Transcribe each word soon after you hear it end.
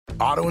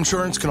Auto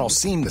insurance can all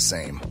seem the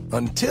same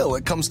until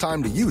it comes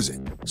time to use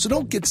it. So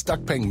don't get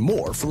stuck paying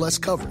more for less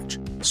coverage.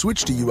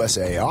 Switch to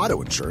USAA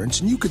Auto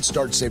Insurance and you could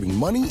start saving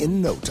money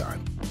in no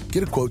time.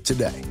 Get a quote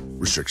today.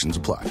 Restrictions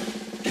apply.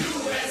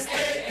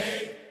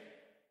 USAA.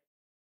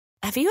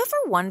 Have you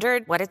ever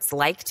wondered what it's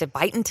like to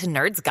bite into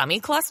Nerds gummy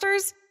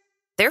clusters?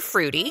 They're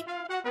fruity.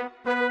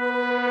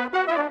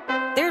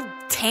 They're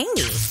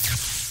tangy.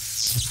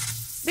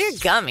 They're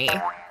gummy.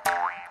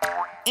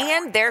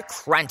 And they're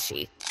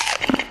crunchy.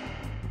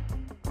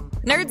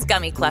 Nerds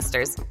Gummy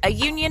Clusters, a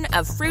union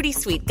of fruity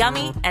sweet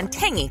gummy and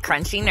tangy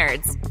crunchy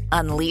nerds.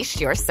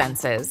 Unleash your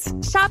senses.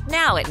 Shop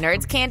now at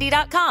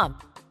nerdscandy.com.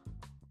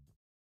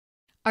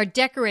 Our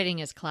decorating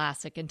is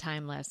classic and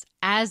timeless,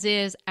 as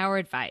is our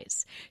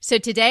advice. So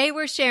today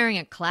we're sharing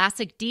a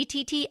classic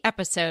DTT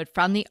episode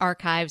from the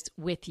archives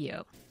with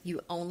you.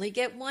 You only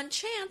get one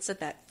chance at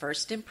that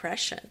first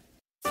impression.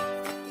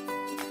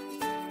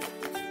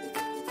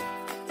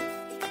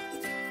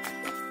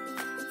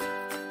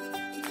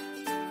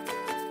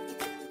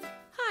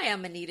 Hi,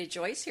 I'm Anita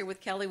Joyce here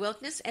with Kelly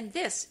Wilkness, and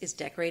this is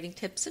Decorating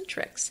Tips and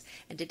Tricks.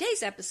 And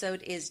today's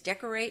episode is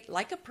Decorate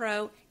Like a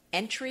Pro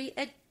Entry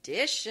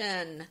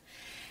Edition.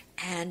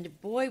 And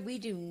boy, we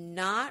do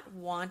not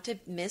want to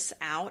miss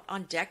out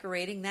on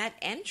decorating that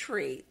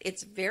entry.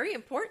 It's very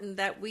important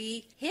that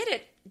we hit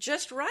it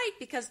just right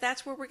because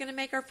that's where we're going to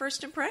make our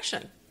first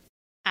impression.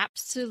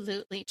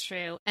 Absolutely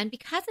true. And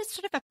because it's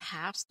sort of a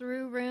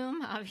pass-through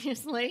room,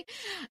 obviously,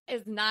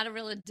 it's not a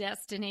real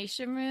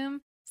destination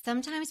room,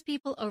 sometimes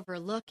people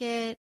overlook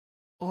it,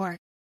 or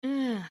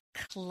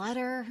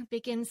clutter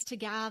begins to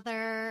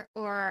gather,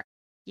 or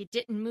you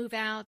didn't move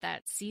out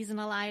that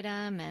seasonal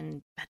item,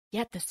 and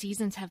yet the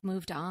seasons have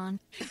moved on.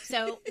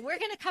 So we're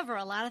going to cover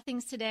a lot of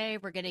things today.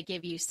 We're going to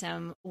give you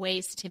some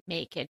ways to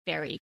make it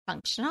very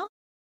functional,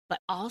 but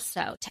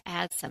also to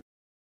add some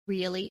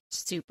really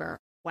super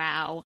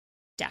wow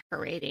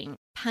decorating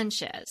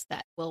punches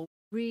that will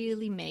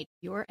really make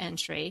your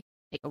entry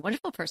make a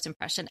wonderful first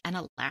impression and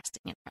a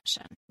lasting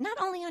impression, not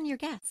only on your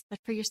guests, but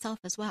for yourself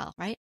as well,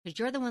 right? Because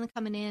you're the one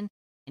coming in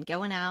and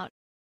going out.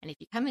 And if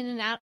you come in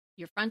and out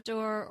your front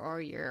door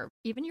or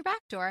even your back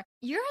door,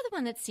 you're the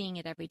one that's seeing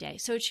it every day.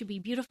 So it should be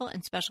beautiful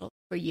and special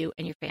for you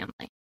and your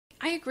family.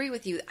 I agree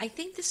with you. I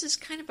think this is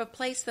kind of a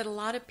place that a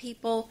lot of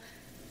people,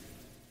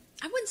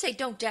 I wouldn't say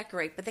don't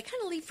decorate, but they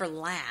kind of leave for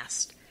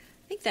last.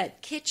 I think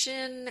that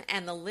kitchen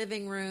and the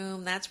living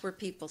room, that's where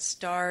people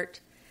start.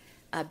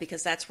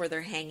 Because that's where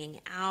they're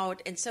hanging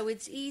out. And so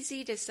it's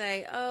easy to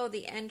say, oh,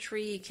 the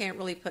entry, you can't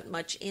really put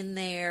much in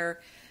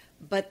there.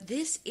 But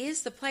this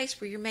is the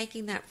place where you're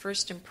making that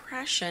first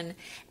impression.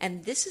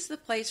 And this is the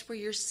place where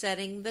you're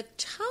setting the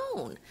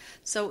tone.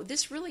 So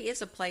this really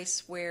is a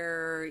place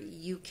where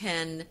you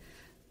can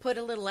put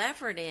a little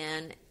effort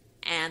in.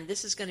 And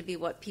this is going to be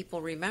what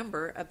people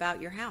remember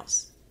about your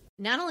house.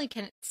 Not only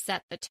can it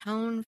set the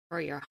tone for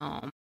your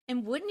home,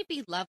 and wouldn't it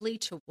be lovely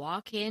to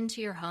walk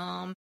into your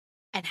home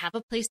and have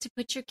a place to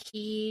put your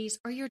keys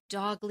or your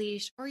dog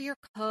leash or your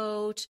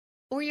coat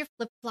or your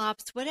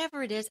flip-flops,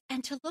 whatever it is,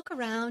 and to look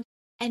around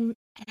and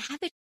have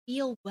it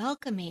feel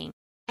welcoming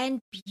and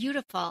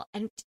beautiful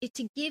and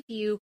to give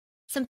you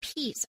some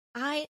peace.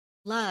 I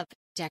love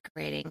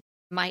decorating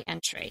my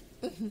entry.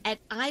 And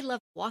I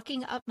love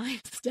walking up my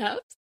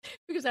steps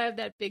because I have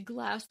that big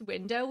glass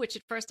window, which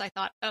at first I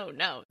thought, oh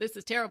no, this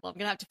is terrible. I'm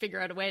going to have to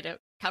figure out a way to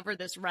cover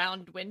this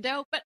round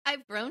window. But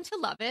I've grown to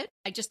love it.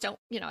 I just don't,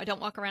 I don't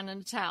walk around in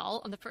a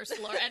towel on the first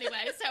floor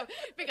anyway. So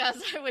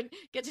because I would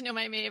get to know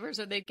my neighbors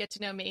or they'd get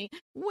to know me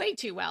way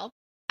too well.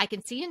 I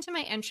can see into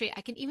my entry.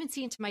 I can even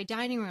see into my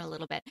dining room a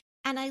little bit.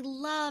 And I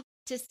love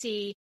to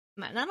see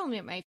not only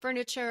my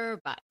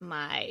furniture, but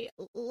my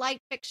light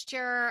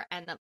fixture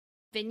and the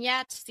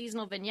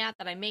seasonal vignette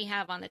that I may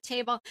have on the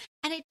table.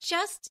 And it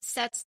just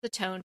sets the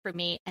tone for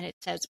me. And it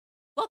says,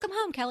 welcome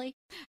home, Kelly.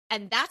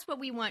 And that's what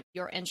we want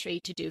your entry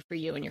to do for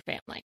you and your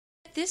family.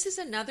 This is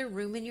another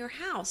room in your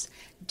house.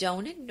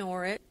 Don't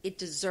ignore it. It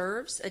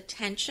deserves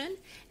attention,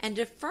 and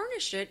to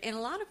furnish it in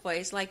a lot of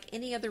ways like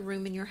any other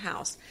room in your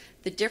house.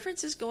 The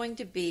difference is going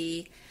to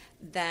be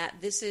that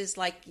this is,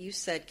 like you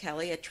said,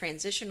 Kelly, a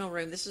transitional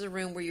room. This is a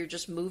room where you're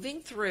just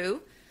moving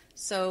through.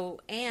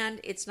 And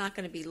it's not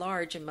going to be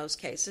large in most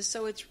cases.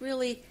 So it's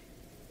really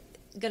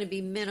going to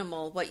be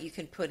minimal what you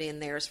can put in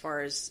there as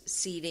far as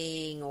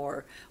seating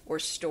or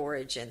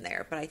storage in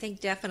there. But I think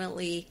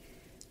definitely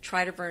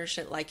try to furnish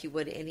it like you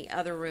would any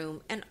other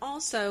room. And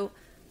also,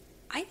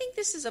 I think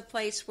this is a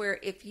place where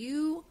if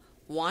you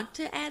want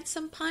to add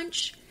some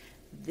punch,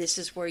 this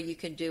is where you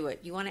can do it.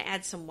 You want to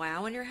add some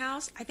wow in your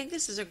house? I think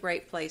this is a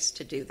great place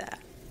to do that.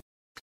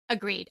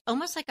 Agreed.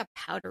 Almost like a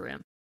powder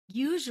room.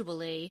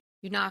 Usually,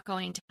 you're not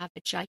going to have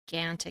a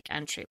gigantic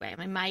entryway. I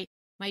mean,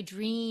 my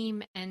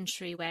dream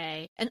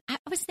entryway, and I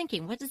was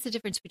thinking, what is the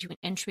difference between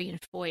entry and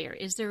foyer?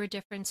 Is there a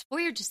difference?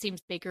 Foyer just seems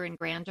bigger and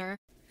grander.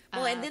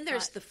 Well, and then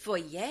there's the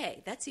foyer.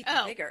 That's even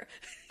bigger.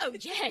 Oh,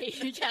 yay.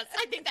 Yes,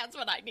 I think that's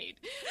what I need.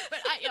 But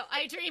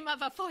I dream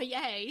of a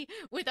foyer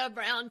with a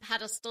brown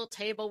pedestal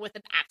table with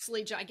an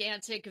absolutely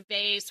gigantic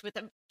vase with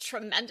a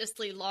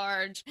tremendously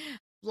large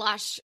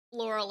lush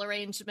floral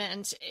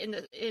arrangement in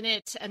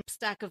it and a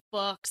stack of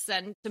books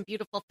and some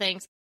beautiful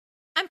things.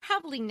 I'm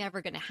probably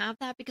never going to have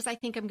that because I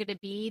think I'm going to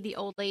be the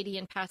old lady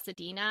in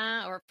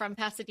Pasadena or from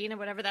Pasadena,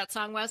 whatever that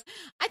song was.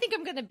 I think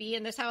I'm going to be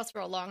in this house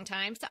for a long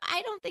time. So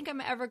I don't think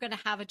I'm ever going to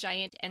have a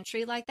giant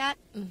entry like that.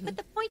 Mm-hmm. But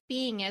the point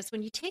being is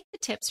when you take the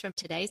tips from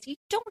today, so you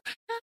don't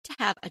have to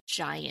have a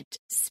giant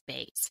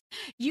space.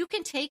 You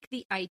can take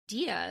the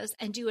ideas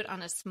and do it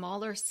on a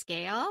smaller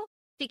scale.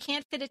 If you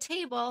can't fit a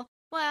table,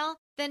 well,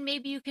 then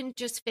maybe you can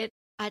just fit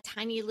a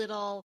tiny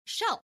little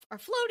shelf or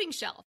floating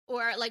shelf,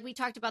 or like we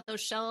talked about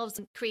those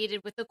shelves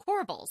created with the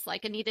corbels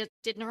like Anita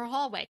did in her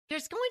hallway.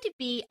 There's going to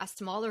be a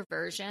smaller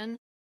version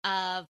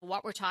of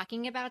what we're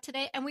talking about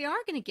today. And we are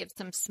going to give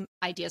some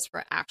ideas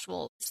for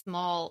actual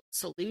small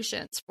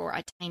solutions for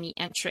a tiny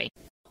entry.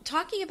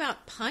 Talking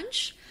about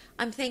punch,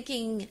 I'm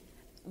thinking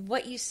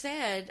what you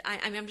said,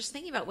 I'm just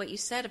thinking about what you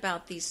said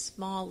about these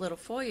small little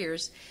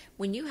foyers.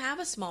 When you have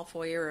a small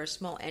foyer or a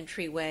small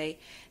entryway,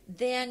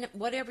 then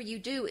whatever you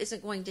do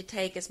isn't going to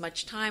take as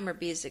much time or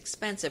be as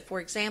expensive. For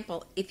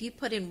example, if you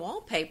put in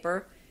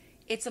wallpaper,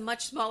 it's a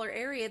much smaller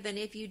area than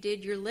if you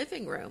did your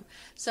living room.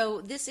 So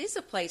this is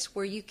a place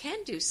where you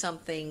can do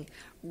something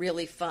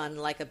really fun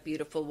like a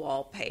beautiful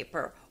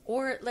wallpaper.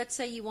 Or let's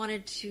say you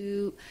wanted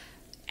to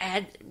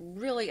add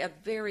really a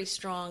very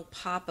strong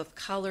pop of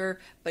color,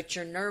 but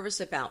you're nervous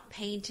about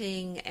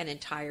painting an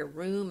entire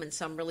room in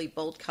some really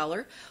bold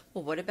color.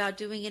 Well, what about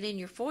doing it in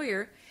your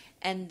foyer?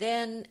 And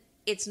then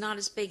it's not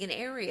as big an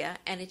area,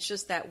 and it's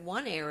just that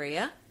one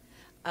area,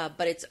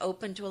 but it's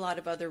open to a lot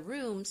of other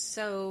rooms,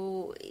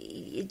 so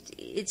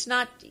it's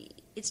not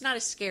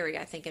as scary,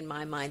 I think, in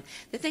my mind.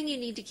 The thing you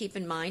need to keep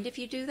in mind if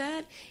you do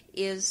that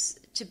is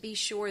to be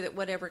sure that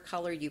whatever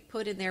color you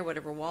put in there,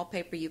 whatever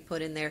wallpaper you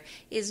put in there,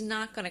 is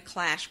not going to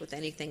clash with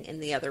anything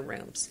in the other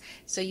rooms.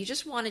 So you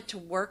just want it to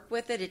work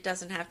with it. It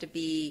doesn't have to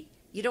be,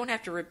 you don't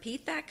have to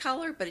repeat that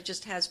color, but it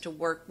just has to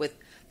work with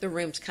the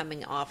rooms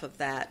coming off of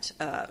that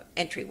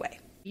entryway.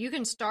 You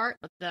can start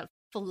with the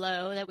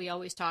flow that we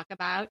always talk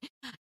about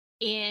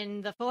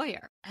in the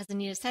foyer. As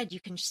Anita said, you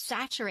can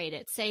saturate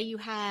it. Say you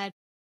had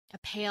a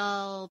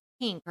pale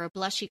pink or a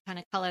blushy kind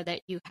of color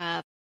that you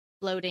have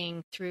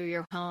floating through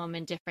your home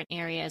in different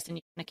areas, and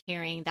you're kind of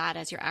carrying that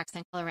as your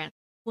accent color around.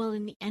 Well,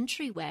 in the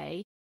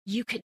entryway,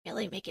 you could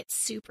really make it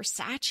super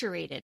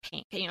saturated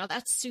pink. You know,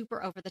 that's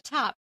super over the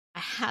top. I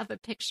have a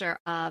picture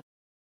of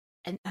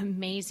an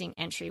amazing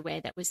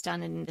entryway that was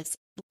done in this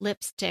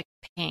lipstick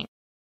pink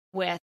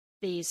with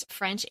these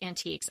French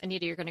antiques.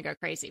 Anita, you're going to go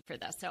crazy for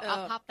this. So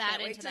I'll pop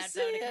that into that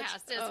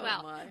photocast as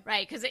well. My.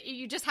 Right, because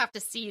you just have to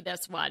see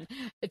this one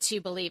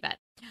to believe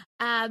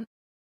it.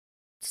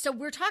 So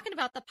we're talking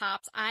about the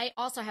pops. I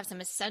also have some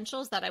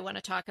essentials that I want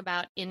to talk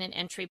about in an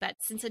entry. But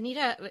since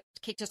Anita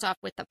kicked us off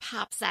with the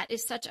pops, that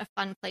is such a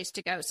fun place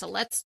to go. So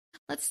let's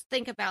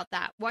think about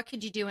that. What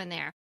could you do in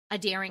there? A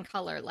daring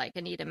color, like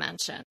Anita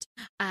mentioned.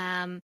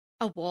 A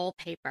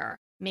wallpaper.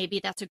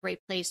 Maybe that's a great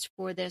place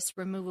for this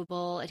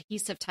removable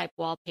adhesive type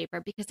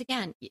wallpaper because,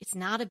 again, it's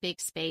not a big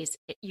space.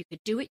 You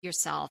could do it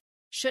yourself.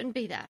 Shouldn't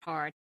be that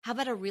hard. How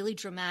about a really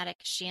dramatic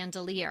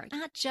chandelier?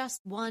 Not just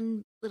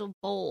one little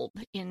bulb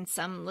in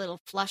some little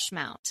flush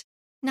mount.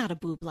 Not a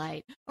boob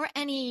light or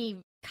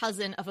any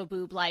cousin of a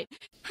boob light.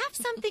 Have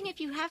something, if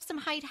you have some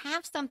height,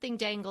 have something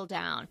dangle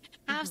down.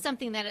 Have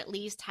something that at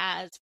least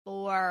has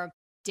 4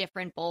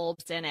 different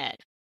bulbs in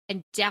it.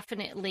 And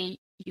definitely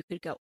you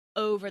could go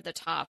over the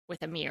top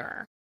with a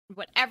mirror,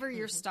 whatever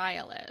your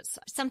style is.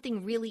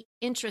 Something really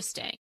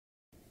interesting.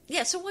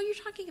 Yeah, so while you're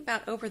talking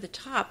about over the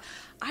top,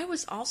 I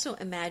was also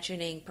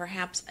imagining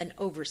perhaps an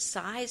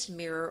oversized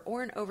mirror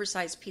or an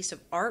oversized piece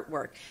of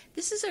artwork.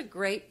 This is a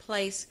great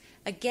place,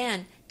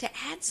 again, to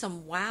add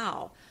some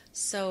wow.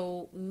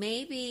 So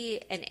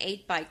maybe an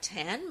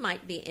 8x10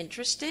 might be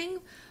interesting,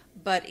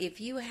 but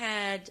if you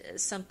had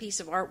some piece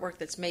of artwork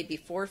that's maybe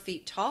 4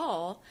 feet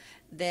tall,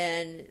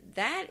 then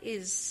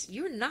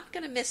you're not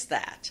going to miss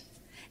that.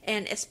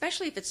 And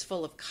especially if it's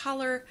full of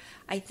color,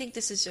 I think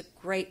this is a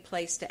great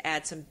place to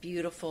add some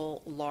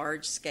beautiful,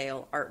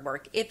 large-scale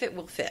artwork, if it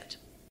will fit.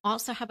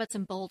 Also, how about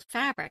some bold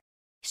fabric?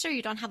 Sure,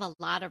 you don't have a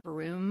lot of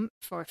room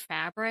for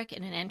fabric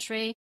in an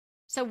entry,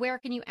 so where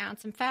can you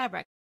add some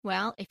fabric?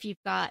 Well, if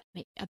you've got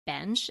a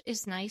bench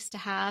is nice to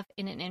have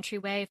in an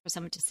entryway for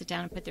someone to sit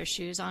down and put their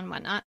shoes on,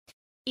 whatnot.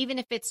 Even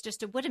if it's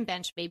just a wooden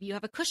bench, maybe you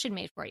have a cushion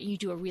made for it. You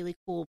do a really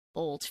cool,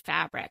 bold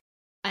fabric.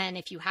 And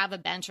if you have a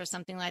bench or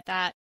something like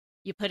that,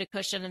 you put a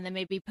cushion and then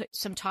maybe put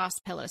some toss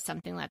pillows,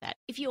 something like that.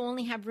 If you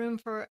only have room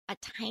for a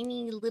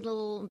tiny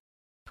little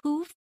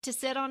poof to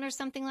sit on or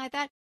something like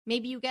that,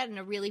 maybe you get in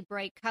a really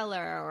bright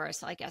color or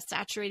it's like a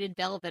saturated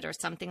velvet or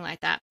something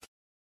like that.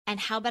 And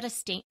how about a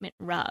statement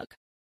rug?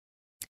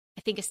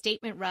 I think a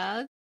statement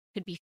rug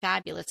could be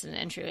fabulous in an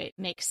entryway. It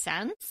makes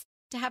sense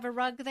to have a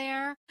rug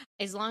there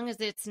as long as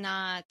it's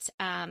not,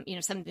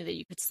 something that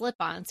you could slip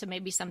on. So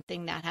maybe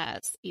something that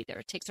has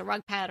either takes a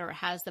rug pad or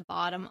has the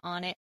bottom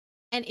on it.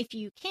 And if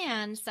you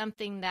can,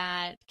 something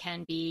that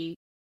can be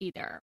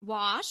either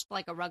washed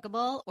like a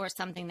ruggable or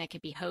something that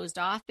could be hosed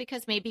off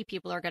because maybe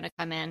people are going to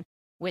come in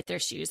with their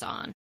shoes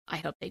on. I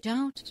hope they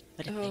don't,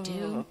 but if they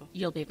do,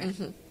 you'll be ready.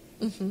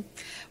 Mm-hmm. Mm-hmm.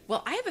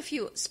 Well, I have a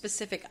few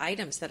specific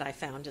items that I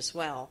found as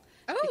well.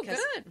 Oh,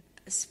 good.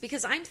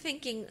 Because I'm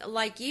thinking,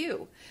 like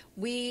you,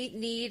 we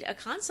need a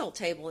console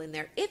table in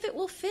there if it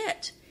will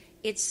fit.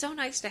 It's so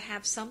nice to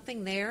have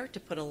something there to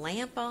put a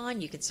lamp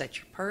on. You can set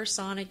your purse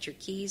on it, your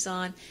keys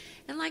on.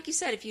 And like you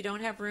said, if you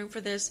don't have room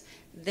for this,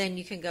 then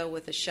you can go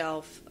with a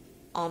shelf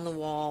on the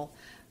wall.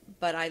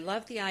 But I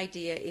love the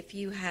idea if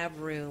you have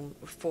room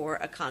for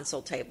a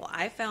console table.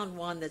 I found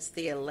one that's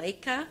the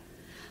Aleca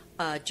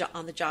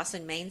on the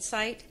Jocelyn Main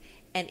site,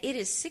 and it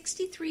is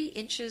 63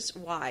 inches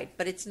wide,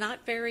 but it's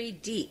not very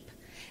deep.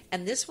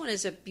 And this one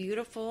is a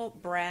beautiful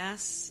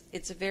brass.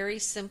 It's a very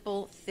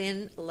simple,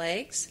 thin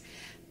legs.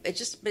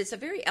 It's a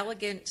very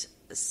elegant,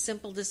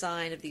 simple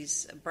design of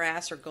these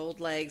brass or gold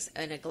legs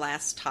and a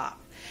glass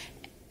top.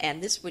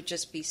 And this would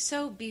just be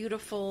so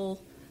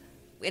beautiful.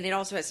 And it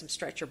also has some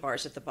stretcher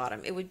bars at the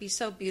bottom. It would be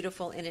so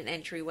beautiful in an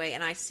entryway.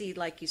 And I see,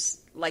 like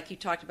you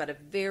talked about, a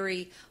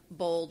very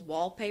bold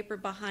wallpaper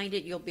behind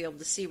it. You'll be able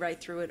to see right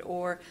through it,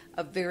 or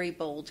a very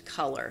bold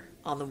color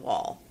on the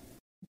wall.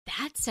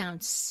 That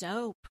sounds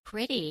so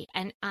pretty.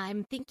 And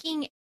I'm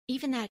thinking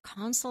even that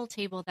console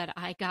table that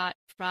I got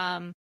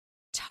from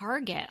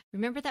Target.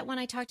 Remember that one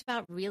I talked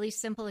about? Really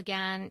simple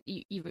again.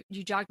 You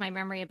jogged my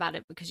memory about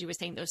it because you were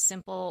saying those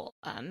simple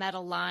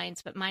metal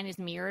lines, but mine is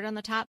mirrored on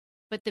the top.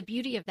 But the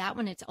beauty of that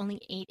one, it's only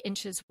 8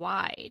 inches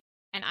wide.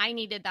 And I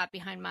needed that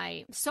behind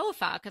my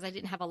sofa because I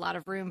didn't have a lot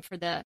of room for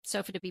the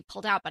sofa to be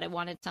pulled out, but I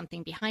wanted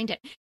something behind it.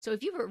 So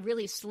if you were a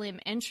really slim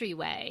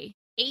entryway,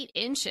 8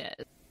 inches,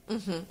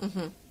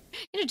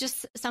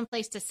 just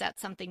someplace to set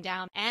something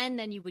down. And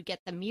then you would get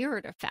the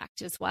mirrored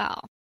effect as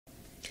well.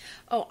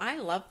 Oh, I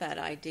love that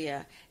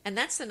idea. And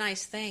that's the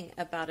nice thing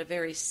about a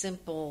very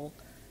simple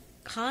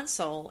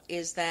console,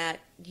 is that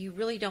you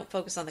really don't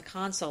focus on the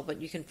console,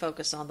 but you can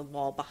focus on the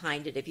wall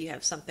behind it if you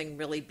have something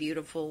really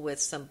beautiful with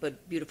some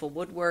beautiful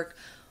woodwork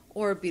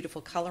or a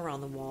beautiful color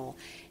on the wall.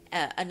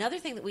 Another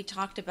thing that we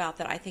talked about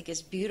that I think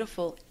is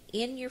beautiful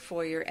in your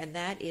foyer, and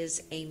that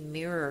is a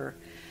mirror.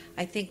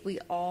 I think we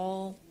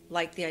all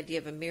like the idea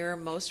of a mirror.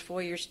 Most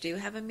foyers do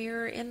have a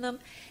mirror in them,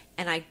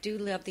 and I do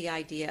love the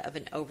idea of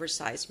an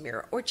oversized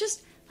mirror, or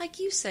just like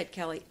you said,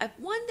 Kelly,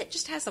 one that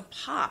just has a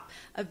pop,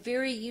 a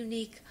very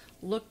unique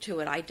look to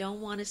it. I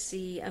don't want to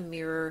see a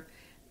mirror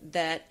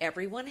that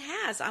everyone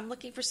has. I'm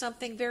looking for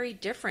something very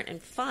different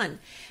and fun.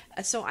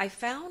 So I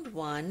found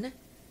one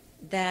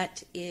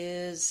that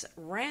is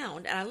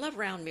round, and I love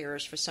round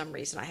mirrors for some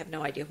reason. I have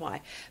no idea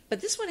why.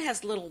 But this one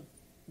has little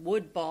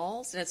wood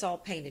balls, and it's all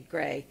painted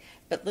gray,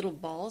 but little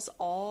balls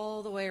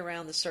all the way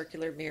around the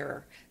circular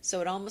mirror. So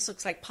it almost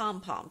looks like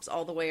pom-poms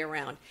all the way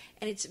around.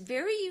 And it's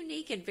very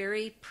unique and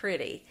very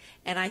pretty.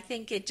 And I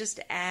think it just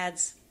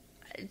adds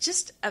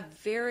just a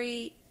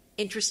very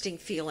interesting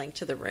feeling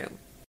to the room.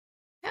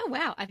 Oh,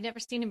 wow. I've never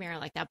seen a mirror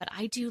like that, but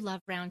I do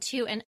love round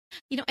too. And,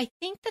 I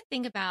think the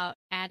thing about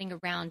adding a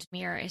round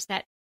mirror is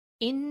that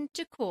in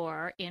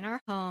decor, in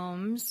our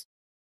homes,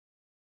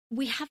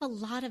 we have a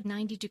lot of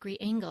 90-degree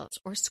angles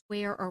or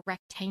square or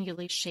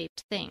rectangularly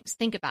shaped things.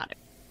 Think about it.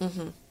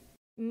 Mm-hmm.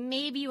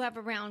 Maybe you have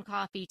a round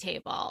coffee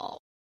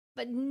table,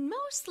 but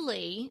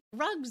mostly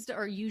rugs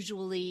are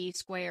usually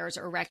squares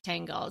or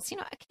rectangles.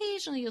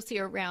 Occasionally you'll see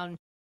a rug,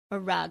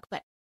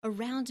 but a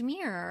round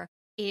mirror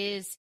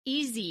is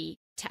easy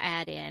to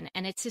add in,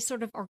 and it's a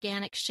sort of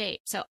organic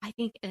shape. So I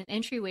think an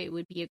entryway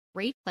would be a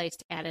great place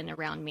to add in a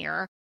round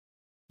mirror.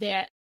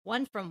 That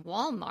one from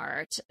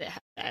Walmart,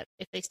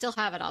 if they still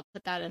have it, I'll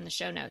put that in the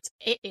show notes.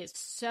 It is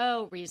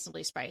so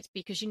reasonably priced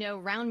because,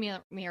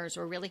 round mirrors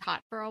were really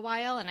hot for a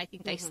while, and I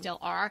think they still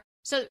are.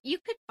 So you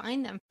could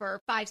find them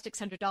for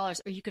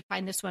 $500-$600, or you could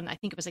find this one. I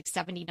think it was like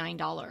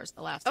 $79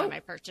 the last time I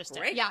purchased it.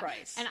 Great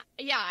price. And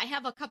I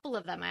have a couple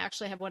of them. I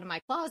actually have one in my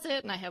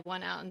closet, and I have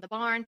one out in the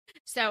barn.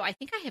 So I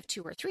think I have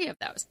 2 or 3 of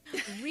those.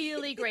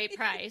 Really great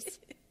price.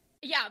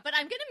 Yeah, but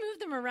I'm going to move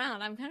them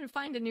around. I'm going to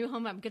find a new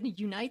home. I'm going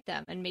to unite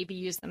them and maybe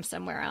use them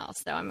somewhere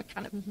else. So I'm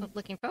kind of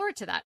looking forward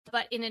to that.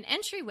 But in an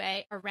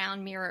entryway, a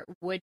round mirror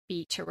would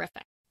be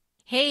terrific.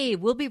 Hey,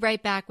 we'll be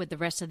right back with the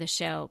rest of the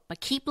show, but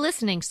keep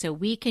listening so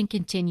we can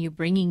continue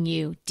bringing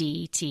you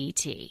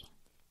DTT.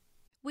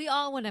 We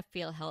all want to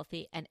feel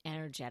healthy and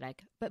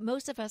energetic, but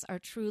most of us are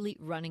truly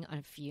running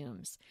on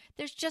fumes.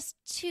 There's just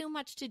too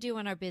much to do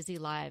in our busy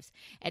lives,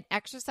 and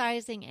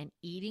exercising and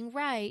eating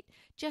right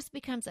just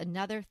becomes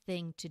another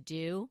thing to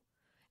do,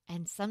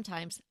 and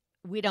sometimes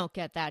we don't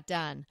get that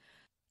done.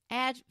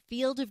 Add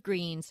Field of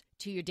Greens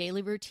to your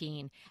daily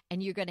routine,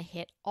 and you're going to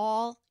hit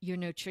all your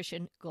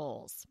nutrition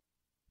goals.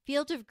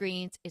 Field of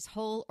Greens is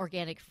whole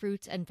organic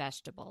fruits and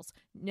vegetables.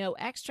 No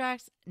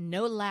extracts,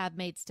 no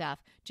lab-made stuff.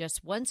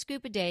 Just 1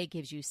 scoop a day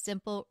gives you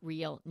simple,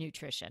 real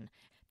nutrition.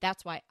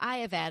 That's why I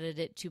have added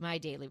it to my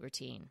daily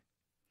routine.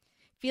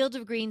 Field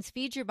of Greens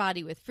feeds your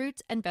body with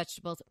fruits and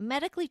vegetables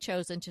medically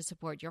chosen to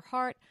support your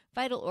heart,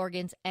 vital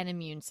organs, and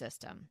immune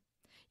system.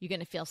 You're going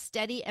to feel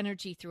steady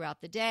energy throughout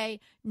the day,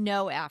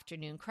 no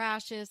afternoon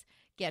crashes,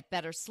 get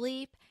better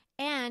sleep,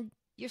 and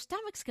your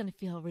stomach's going to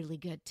feel really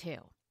good too.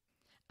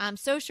 I'm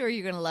so sure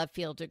you're going to love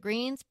Field of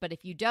Greens, but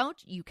if you don't,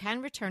 you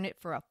can return it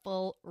for a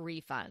full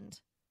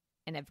refund.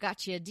 And I've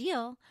got you a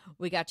deal.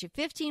 We got you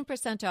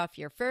 15% off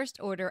your first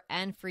order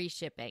and free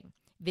shipping.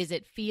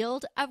 Visit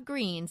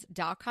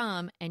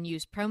fieldofgreens.com and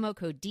use promo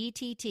code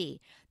DTT.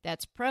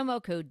 That's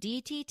promo code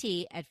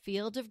DTT at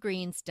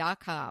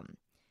fieldofgreens.com.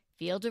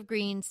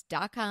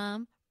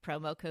 Fieldofgreens.com,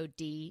 promo code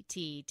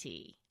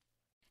DTT.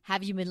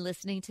 Have you been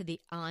listening to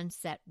the On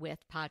Set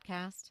With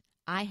podcast?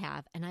 I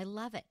have, and I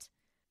love it.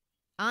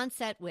 On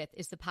Set With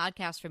is the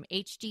podcast from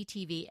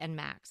HGTV and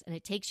Max, and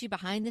it takes you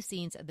behind the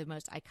scenes of the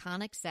most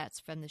iconic sets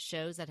from the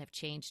shows that have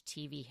changed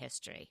TV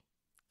history.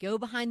 Go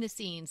behind the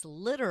scenes,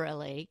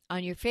 literally,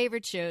 on your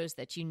favorite shows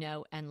that you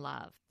know and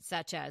love,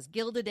 such as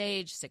Gilded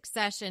Age,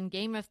 Succession,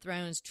 Game of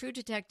Thrones, True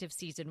Detective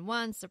Season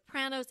 1,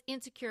 Sopranos,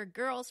 Insecure,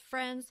 Girls,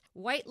 Friends,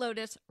 White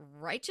Lotus,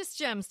 Righteous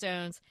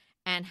Gemstones,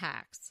 and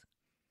Hacks.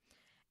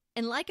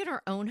 And like in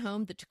our own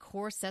home, the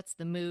decor sets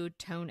the mood,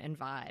 tone, and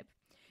vibe.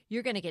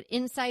 You're going to get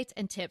insights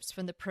and tips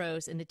from the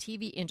pros in the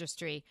TV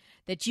industry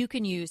that you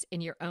can use in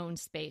your own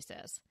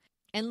spaces.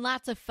 And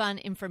lots of fun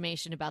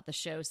information about the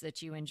shows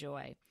that you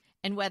enjoy.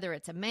 And whether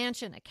it's a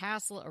mansion, a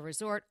castle, a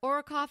resort, or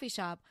a coffee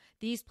shop,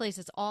 these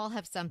places all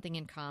have something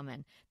in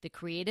common: the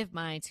creative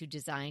minds who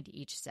designed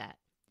each set.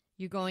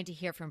 You're going to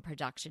hear from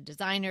production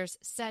designers,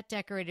 set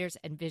decorators,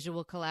 and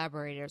visual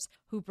collaborators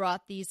who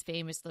brought these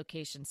famous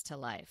locations to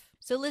life.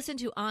 So listen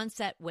to On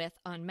Set With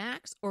on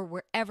Max or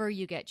wherever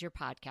you get your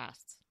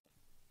podcasts.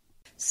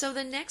 So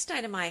the next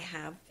item I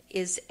have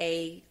is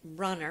a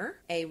runner,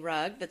 a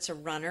rug that's a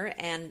runner,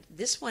 and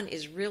this one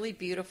is really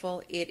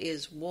beautiful. It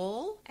is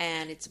wool,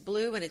 and it's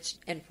blue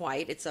and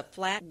white. It's a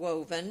flat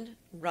woven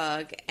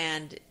rug,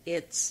 and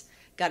it's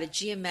got a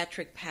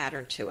geometric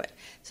pattern to it.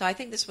 So I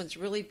think this one's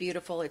really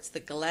beautiful. It's the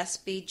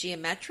Gillespie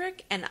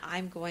Geometric, and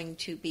I'm going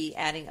to be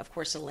adding, of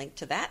course, a link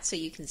to that so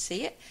you can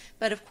see it.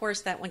 But of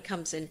course, that one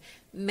comes in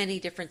many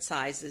different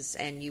sizes,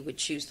 and you would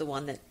choose the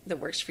one that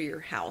works for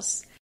your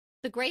house.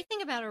 The great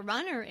thing about a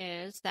runner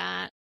is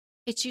that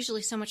it's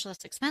usually so much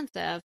less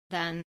expensive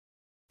than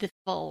the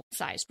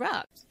full-sized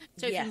rugs.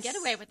 So if you can get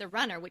away with a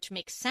runner, which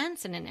makes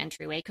sense in an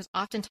entryway, because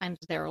oftentimes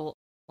they're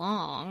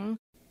long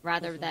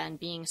rather than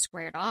being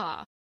squared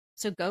off.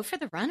 So go for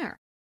the runner.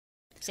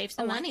 Save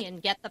some money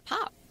and get the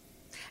pop.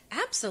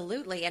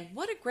 Absolutely. And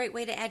what a great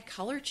way to add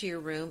color to your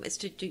room is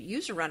to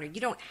use a runner. You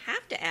don't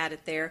have to add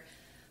it there,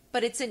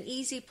 but it's an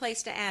easy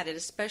place to add it,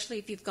 especially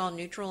if you've gone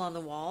neutral on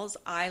the walls.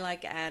 I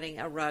like adding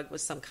a rug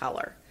with some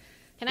color.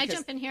 Can I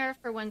jump in here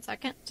for 1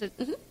 second to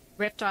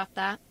riff off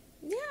that?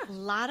 Yeah. A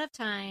lot of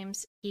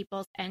times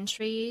people's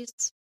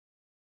entries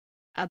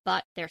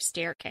abut their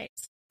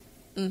staircase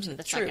to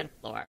the second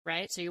floor,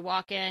 right? So you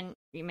walk in,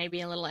 you may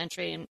be a little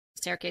entry, and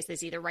staircase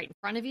is either right in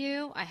front of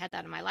you. I had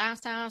that in my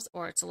last house,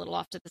 or it's a little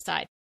off to the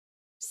side.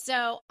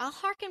 So I'll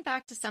harken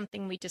back to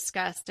something we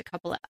discussed a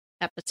couple of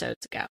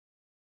episodes ago.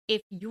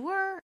 If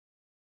your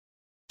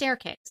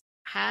staircase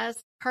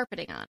has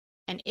carpeting on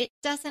and it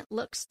doesn't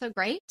look so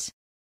great,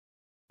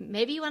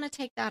 maybe you want to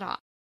take that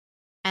off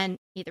and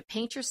either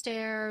paint your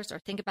stairs or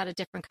think about a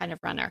different kind of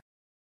runner,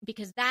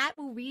 because that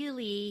will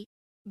really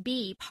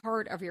be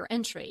part of your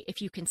entry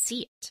if you can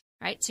see it,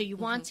 right? So you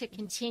want to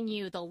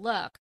continue the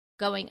look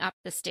going up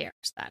the stairs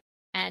then.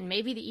 And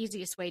maybe the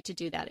easiest way to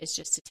do that is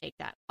just to take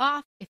that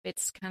off if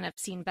it's kind of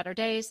seen better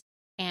days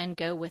and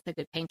go with a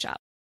good paint job.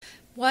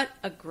 What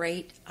a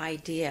great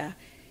idea.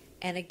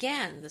 And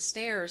again, the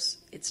stairs,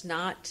 it's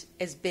not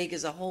as big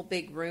as a whole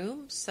big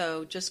room,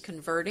 so just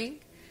converting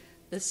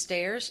the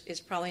stairs is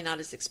probably not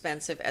as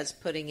expensive as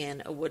putting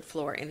in a wood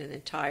floor in an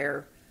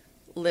entire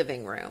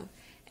living room.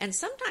 And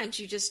sometimes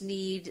you just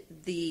need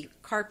the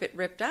carpet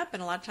ripped up,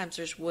 and a lot of times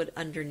there's wood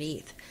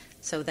underneath.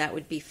 So that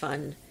would be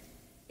fun.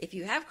 If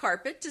you have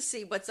carpet, to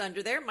see what's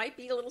under there. Might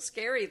be a little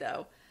scary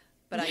though.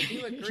 But I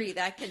do agree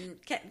that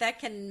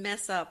can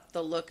mess up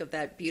the look of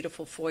that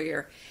beautiful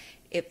foyer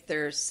if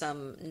there's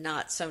some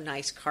not so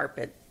nice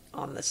carpet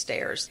on the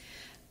stairs.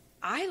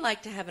 I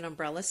like to have an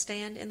umbrella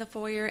stand in the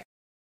foyer.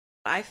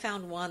 I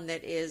found one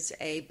that is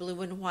a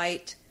blue and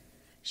white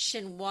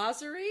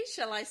chinoiserie,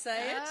 shall I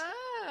say it?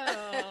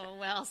 Oh,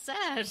 well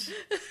said.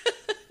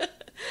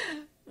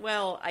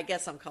 Well, I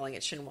guess I'm calling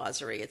it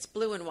chinoiserie. It's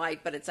blue and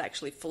white, but it's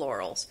actually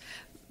florals.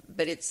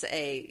 But it's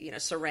a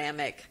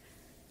ceramic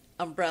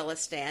umbrella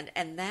stand,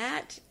 and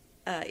that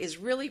is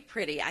really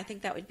pretty. I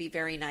think that would be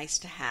very nice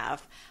to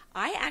have.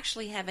 I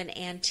actually have an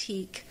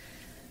antique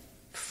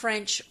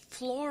French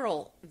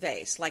floral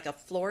vase, like a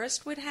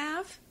florist would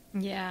have.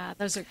 Yeah,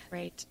 those are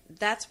great.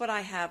 That's what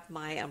I have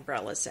my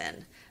umbrellas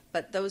in,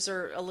 but those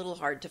are a little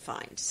hard to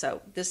find.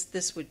 So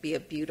this would be a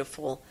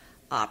beautiful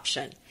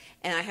option.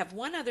 And I have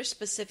one other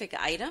specific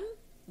item,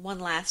 one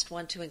last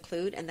one to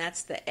include, and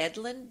that's the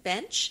Edlin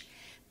bench.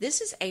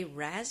 This is a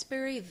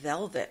raspberry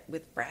velvet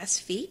with brass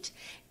feet,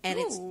 and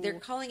they're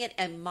calling it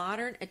a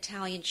modern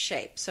Italian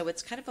shape. So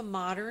it's kind of a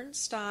modern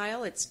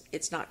style.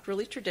 It's not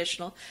really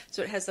traditional.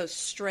 So it has those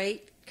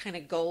straight kind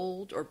of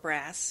gold or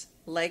brass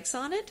legs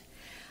on it.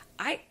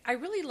 I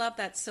really love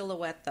that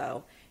silhouette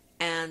though,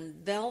 And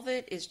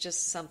velvet is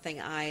just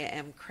something I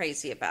am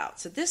crazy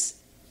about. So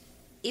this,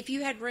 if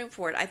you had room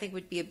for it, I think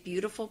would be a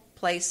beautiful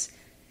place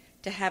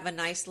to have a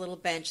nice little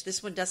bench.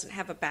 This one doesn't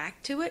have a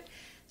back to it.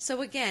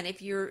 So again,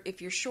 if you're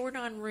short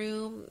on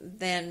room,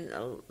 then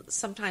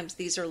sometimes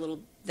these are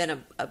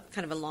a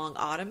kind of a long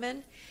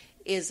ottoman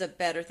is a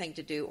better thing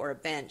to do, or a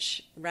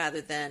bench rather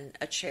than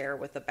a chair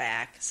with a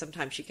back.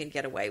 Sometimes you can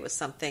get away with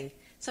something.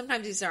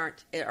 Sometimes these are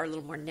a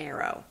little more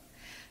narrow.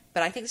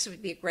 But I think this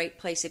would be a great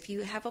place if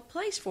you have a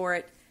place for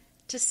it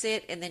to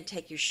sit and then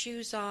take your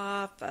shoes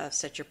off,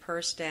 set your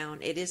purse down.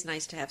 It is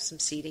nice to have some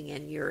seating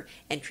in your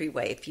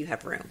entryway if you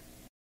have room.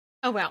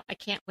 Oh, well, I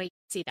can't wait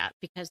to see that,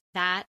 because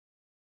that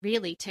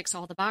really ticks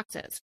all the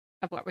boxes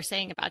of what we're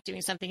saying about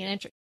doing something in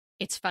entry.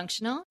 It's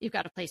functional. You've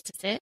got a place to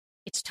sit.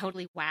 It's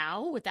totally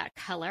wow with that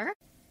color.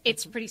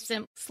 It's pretty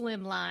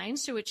slim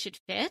lines, so it should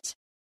fit.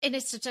 And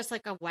it's just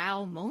like a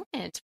wow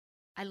moment.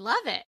 I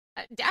love it.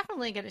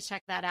 Definitely going to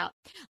check that out.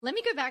 Let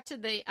me go back to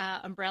the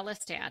umbrella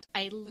stand.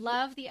 I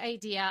love the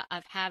idea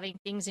of having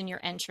things in your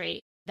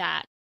entry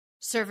that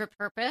serve a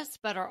purpose,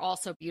 but are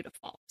also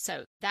beautiful.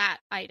 So that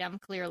item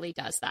clearly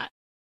does that.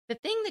 The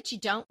thing that you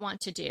don't want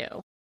to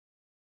do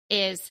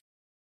is,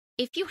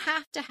 if you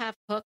have to have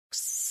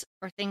hooks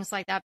or things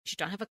like that, but you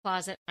don't have a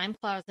closet. I'm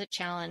closet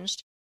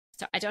challenged,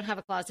 so I don't have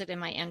a closet in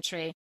my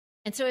entry.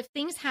 And so if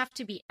things have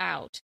to be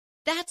out,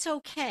 that's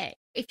okay.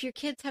 If your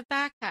kids have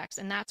backpacks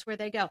and that's where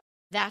they go,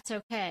 that's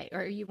okay.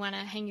 Or you want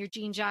to hang your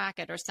jean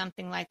jacket or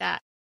something like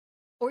that,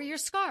 or your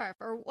scarf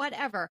or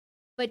whatever.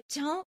 But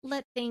don't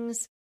let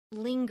things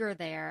linger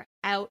there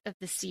out of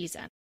the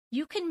season.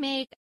 You can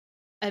make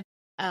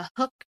a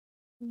hook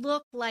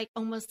look like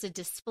almost a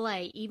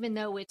display, even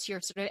though it's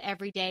your sort of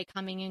everyday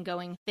coming and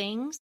going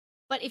things.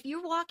 But if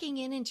you're walking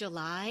in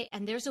July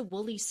and there's a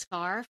woolly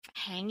scarf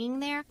hanging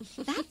there,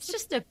 that's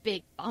just a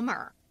big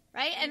bummer,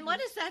 right? And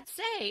what does that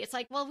say? It's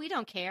like, well, we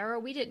don't care, or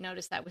we didn't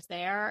notice that was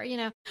there,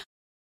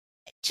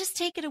 just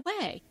take it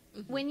away.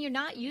 Mm-hmm. When you're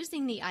not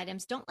using the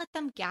items, don't let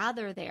them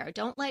gather there.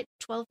 Don't let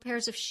 12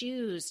 pairs of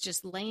shoes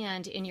just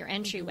land in your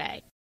entryway.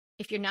 Mm-hmm.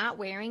 If you're not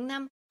wearing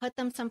them, put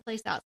them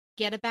someplace else.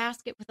 Get a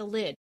basket with a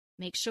lid.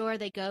 Make sure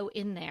they go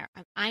in there.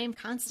 I am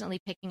constantly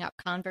picking up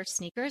Converse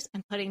sneakers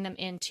and putting them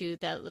into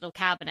the little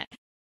cabinet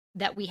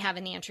that we have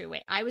in the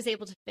entryway. I was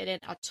able to fit in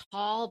a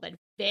tall but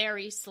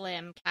very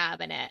slim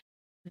cabinet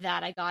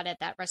that I got at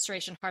that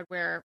Restoration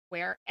Hardware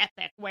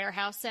epic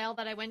warehouse sale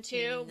that I went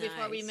to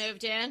before we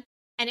moved in.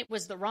 And it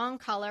was the wrong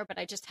color, but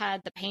I just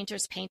had the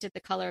painters painted the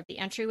color of the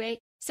entryway.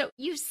 So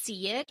you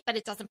see it, but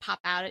it doesn't pop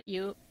out at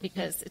you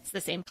because it's the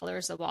same color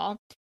as the wall.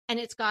 And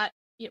it's got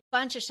a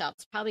bunch of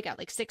shelves, probably got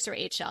like 6 or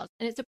 8 shelves.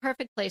 And it's a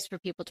perfect place for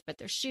people to put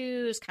their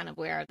shoes, kind of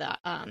where the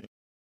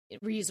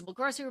reusable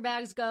grocery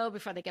bags go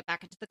before they get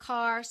back into the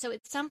car. So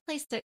it's some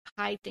place to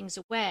hide things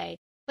away,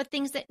 but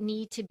things that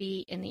need to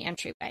be in the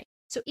entryway.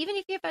 So even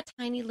if you have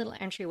a tiny little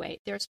entryway,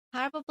 there's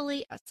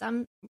probably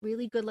some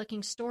really good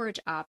looking storage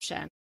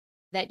option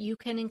that you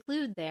can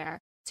include there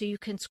so you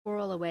can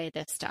squirrel away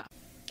this stuff.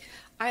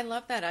 I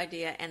love that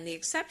idea. And the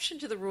exception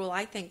to the rule,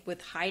 I think,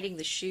 with hiding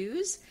the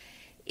shoes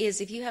is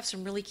if you have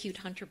some really cute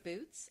hunter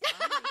boots.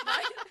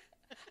 I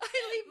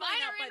leave mine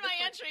are in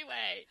my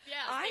entryway. Yeah,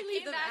 I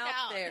leave them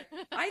out there.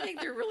 I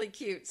think they're really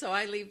cute, so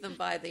I leave them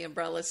by the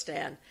umbrella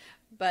stand.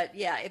 But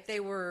yeah, if they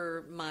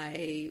were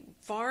my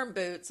farm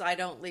boots, I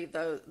don't leave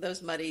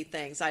those muddy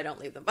things. I don't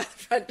leave them by the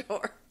front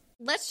door.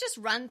 Let's just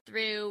run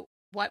through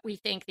what we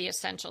think the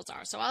essentials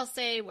are. So I'll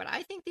say what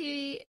I think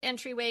the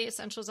entryway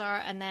essentials are,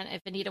 and then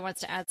if Anita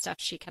wants to add stuff,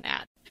 she can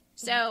add.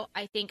 So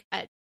I think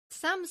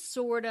some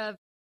sort of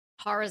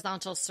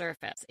horizontal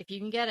surface. If you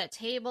can get a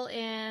table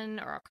in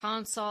or a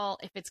console,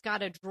 if it's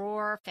got a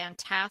drawer,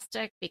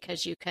 fantastic,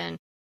 because you can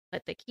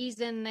put the keys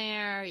in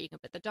there, you can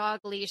put the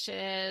dog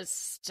leashes,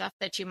 stuff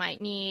that you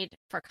might need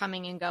for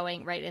coming and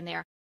going right in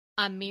there.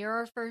 A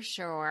mirror for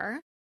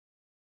sure.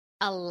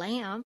 A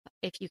lamp,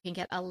 if you can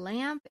get a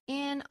lamp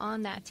in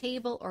on that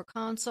table or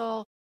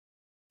console,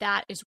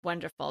 that is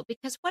wonderful,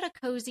 because what a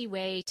cozy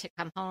way to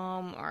come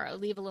home or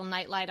leave a little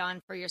nightlight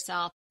on for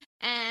yourself,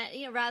 and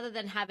rather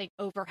than having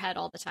overhead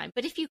all the time.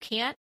 But if you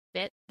can't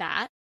fit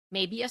that,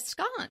 maybe a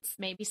sconce.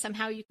 Maybe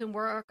somehow you can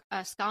work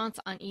a sconce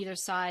on either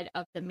side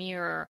of the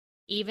mirror.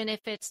 Even if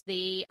it's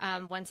the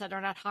ones that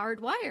are not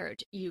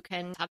hardwired, you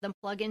can have them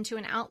plug into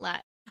an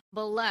outlet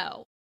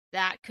below.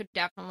 That could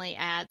definitely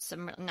add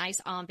some nice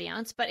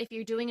ambiance. But if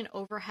you're doing an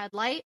overhead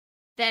light,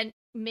 then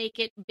make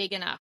it big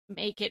enough.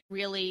 Make it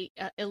really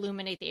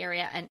illuminate the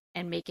area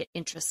and make it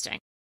interesting.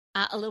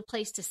 A little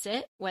place to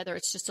sit, whether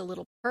it's just a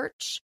little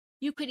perch.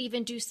 You could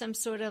even do some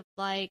sort of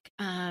like,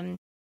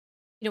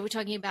 we're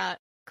talking about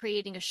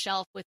creating a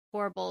shelf with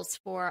corbels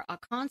for a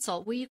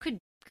console. Well, you could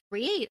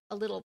create a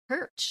little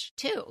perch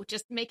too.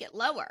 Just make it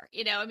lower.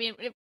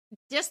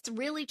 Just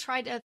really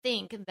try to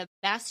think the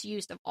best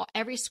use of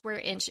every square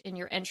inch in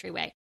your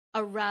entryway.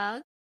 A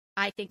rug,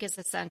 I think, is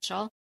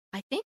essential.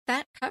 I think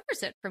that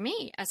covers it for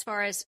me as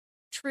far as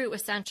true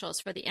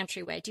essentials for the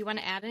entryway. Do you want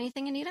to add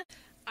anything, Anita?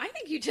 I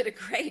think you did a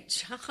great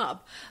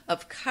job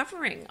of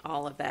covering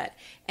all of that.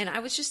 And I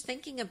was just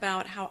thinking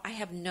about how I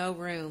have no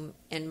room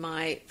in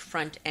my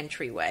front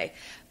entryway,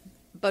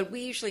 but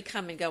we usually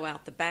come and go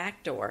out the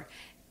back door.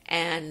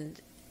 And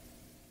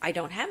I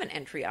don't have an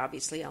entry,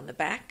 obviously, on the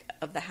back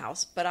of the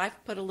house, but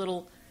I've put a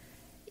little,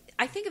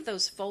 I think of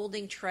those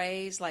folding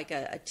trays, like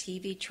a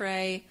TV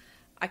tray.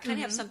 I kind of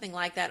have something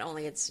like that,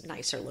 only it's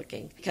nicer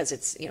looking because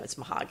it's, it's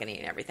mahogany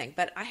and everything.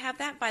 But I have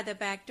that by the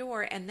back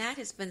door, and that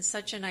has been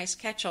such a nice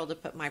catch-all to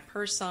put my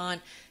purse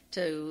on,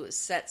 to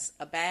set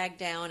a bag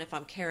down if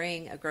I'm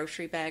carrying a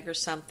grocery bag or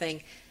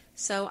something.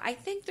 So I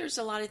think there's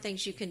a lot of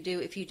things you can do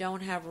if you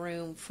don't have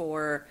room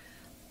for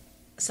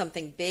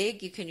something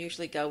big. You can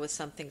usually go with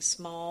something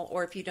small,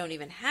 or if you don't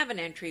even have an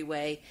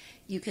entryway,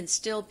 you can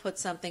still put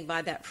something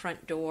by that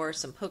front door,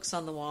 some hooks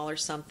on the wall or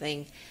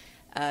something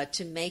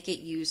to make it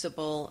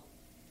usable,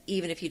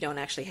 even if you don't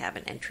actually have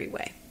an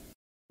entryway.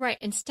 Right.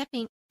 And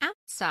stepping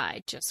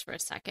outside just for a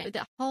second,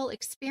 the whole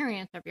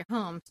experience of your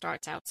home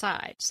starts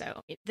outside.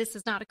 So this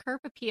is not a curb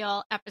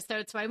appeal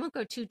episode, so I won't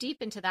go too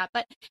deep into that.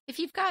 But if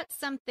you've got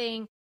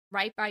something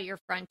right by your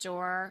front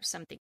door,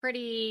 something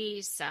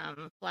pretty,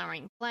 some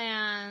flowering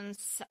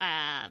plants,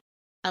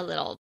 a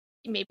little,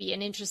 maybe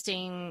an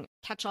interesting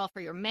catch-all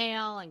for your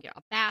mail and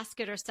a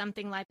basket or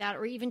something like that,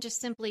 or even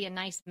just simply a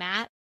nice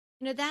mat,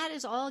 that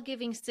is all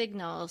giving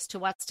signals to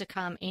what's to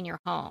come in your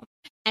home.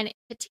 And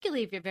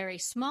particularly if you're very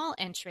small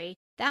entry,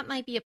 that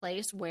might be a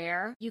place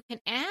where you can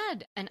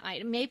add an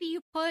item. Maybe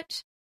you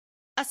put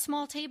a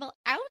small table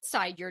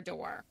outside your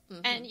door.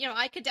 And,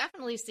 I could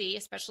definitely see,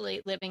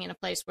 especially living in a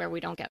place where we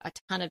don't get a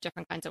ton of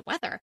different kinds of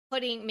weather,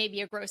 putting maybe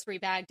a grocery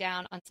bag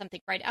down on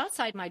something right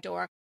outside my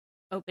door,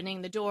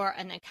 opening the door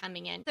and then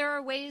coming in. There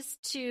are ways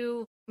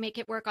to make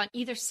it work on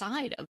either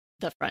side of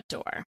the front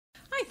door.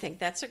 I think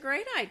that's a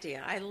great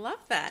idea. I love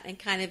that. And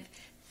kind of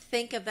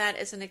think of that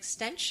as an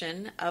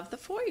extension of the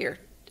foyer,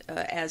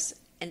 as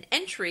an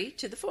entry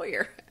to the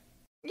foyer.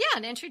 Yeah,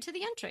 an entry to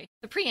the entry,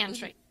 the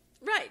pre-entry.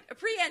 Right, a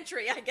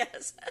pre-entry, I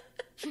guess.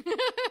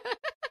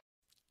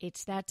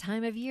 It's that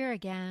time of year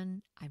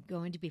again. I'm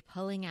going to be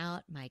pulling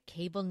out my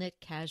cable knit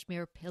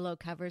cashmere pillow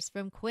covers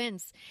from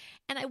Quince,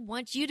 and I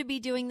want you to be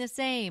doing the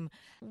same.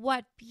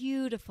 What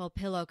beautiful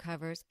pillow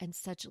covers and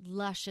such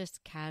luscious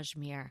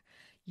cashmere.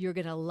 You're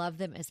going to love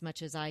them as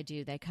much as I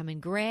do. They come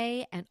in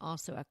gray and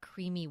also a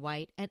creamy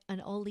white and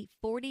an only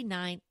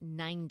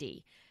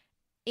 $49.90.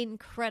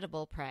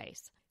 Incredible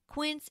price.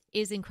 Quince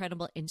is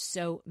incredible in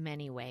so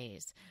many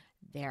ways.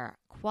 Their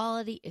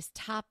quality is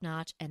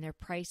top-notch and their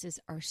prices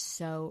are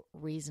so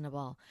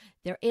reasonable.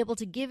 They're able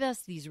to give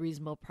us these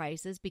reasonable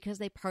prices because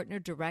they partner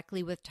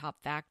directly with top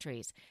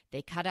factories.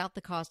 They cut out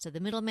the cost of the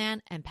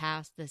middleman and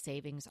pass the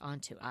savings on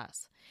to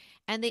us.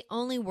 And they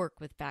only work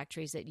with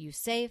factories that use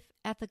safe,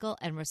 ethical,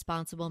 and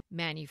responsible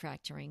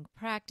manufacturing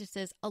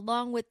practices,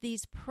 along with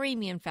these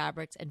premium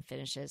fabrics and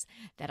finishes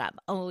that I'm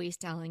always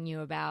telling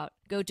you about.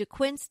 Go to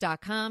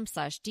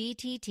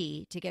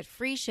quince.com/DTT to get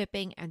free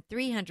shipping and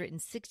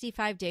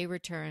 365-day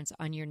returns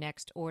on your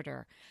next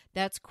order.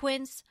 That's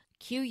Quince,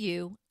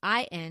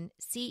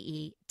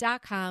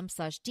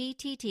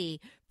 QUINCE.com/DTT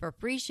for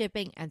free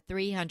shipping and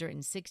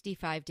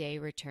 365-day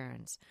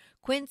returns.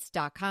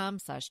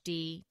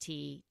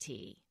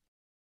 Quince.com/DTT.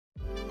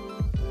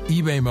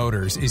 eBay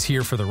Motors is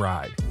here for the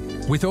ride.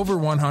 With over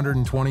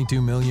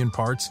 122 million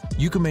parts,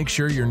 you can make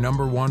sure your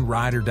number one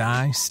ride or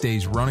die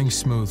stays running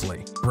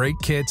smoothly. Brake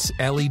kits,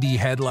 LED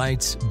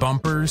headlights,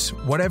 bumpers,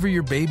 whatever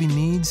your baby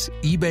needs,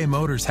 eBay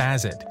Motors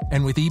has it.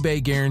 And with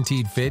eBay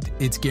Guaranteed Fit,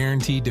 it's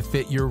guaranteed to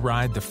fit your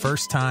ride the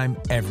first time,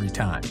 every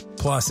time.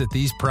 Plus, at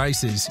these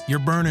prices, you're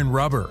burning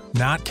rubber,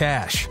 not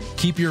cash.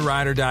 Keep your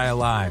ride or die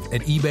alive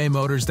at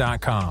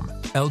ebaymotors.com.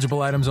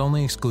 Eligible items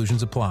only.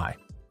 Exclusions apply.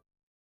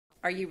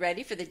 Are you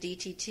ready for the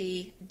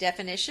DTT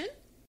definition?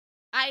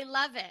 I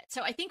love it.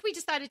 So I think we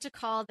decided to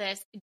call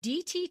this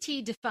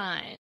DTT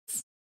Defines.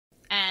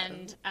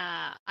 And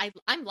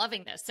I'm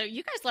loving this. So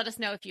you guys let us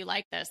know if you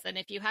like this. And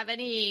if you have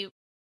any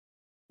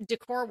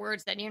decor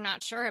words that you're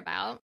not sure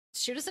about,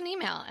 shoot us an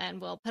email and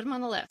we'll put them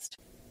on the list.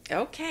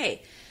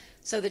 Okay.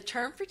 So the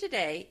term for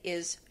today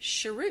is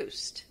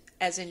CERUSED,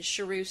 as in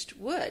CERUSED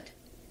wood.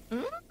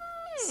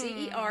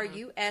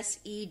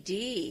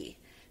 CERUSED.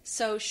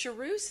 So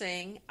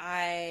cherusing,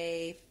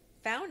 I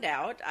found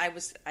out I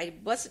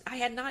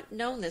had not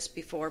known this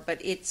before, but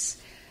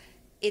it's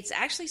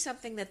actually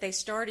something that they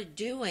started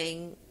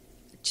doing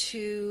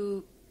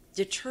to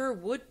deter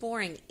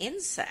wood-boring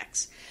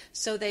insects.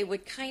 So they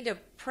would kind of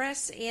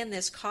press in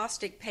this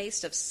caustic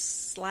paste of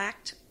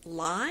slacked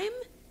lime,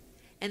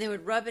 and they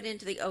would rub it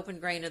into the open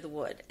grain of the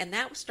wood. And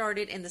that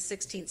started in the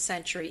 16th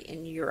century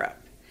in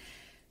Europe.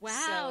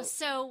 Wow.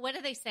 So what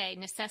do they say?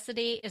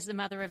 Necessity is the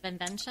mother of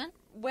invention?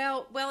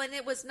 Well, and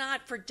it was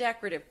not for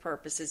decorative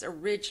purposes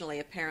originally.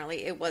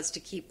 Apparently, it was to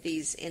keep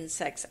these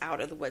insects out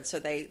of the wood. So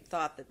they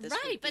thought that this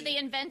right, but they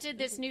invented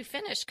this new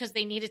finish because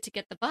they needed to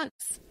get the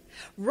bugs.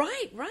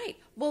 Right.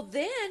 Well,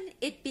 then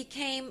it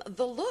became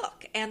the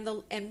look and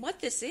what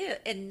this is.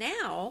 And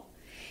now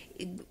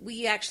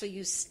we actually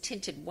use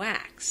tinted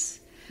wax,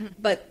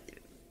 but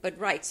But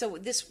right, so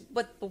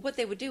what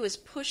they would do is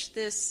push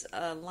this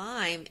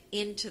lime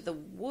into the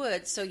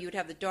wood, so you would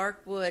have the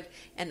dark wood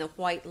and the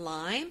white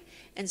lime.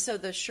 And so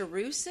the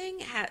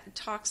cerusing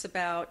talks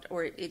about,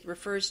 or it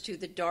refers to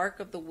the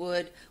dark of the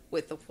wood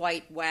with the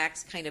white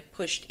wax kind of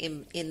pushed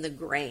in the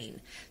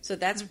grain. So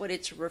that's what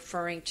it's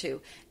referring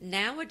to.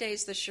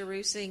 Nowadays, the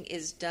cerusing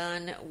is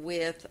done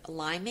with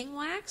liming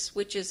wax,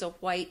 which is a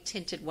white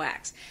tinted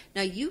wax.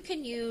 Now you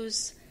can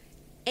use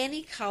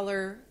any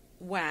color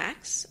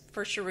wax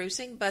for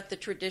cerusing, but the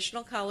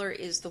traditional color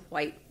is the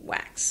white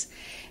wax.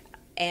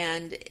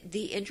 And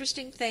the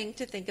interesting thing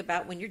to think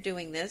about when you're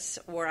doing this,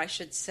 or I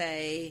should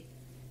say,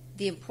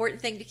 the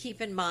important thing to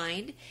keep in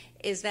mind,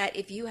 is that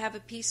if you have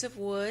a piece of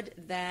wood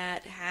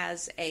that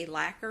has a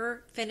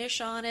lacquer finish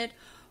on it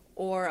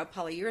or a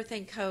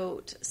polyurethane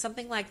coat,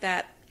 something like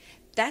that,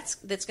 that's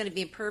going to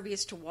be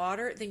impervious to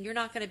water, then you're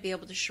not going to be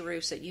able to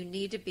ceruse it. You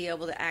need to be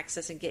able to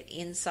access and get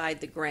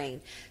inside the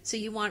grain. So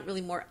you want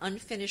really more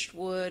unfinished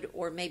wood,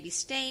 or maybe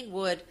stained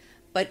wood,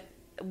 but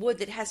wood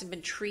that hasn't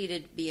been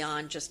treated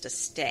beyond just a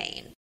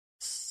stain.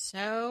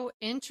 So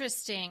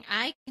interesting.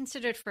 I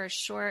considered for a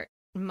short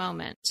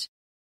moment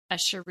a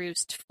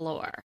cerused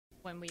floor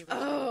when we were in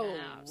the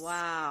house.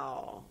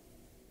 Wow.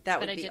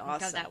 That would be awesome. But I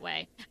didn't go that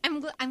way.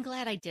 I'm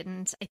glad I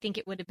didn't. I think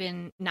it would have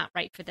been not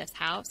right for this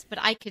house, but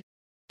I could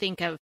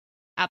think of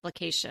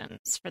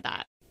applications for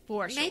that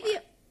for sure.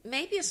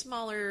 Maybe a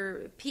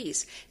smaller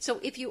piece. So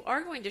if you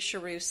are going to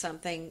ceruse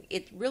something,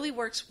 it really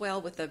works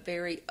well with a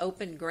very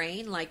open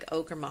grain like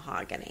oak or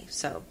mahogany.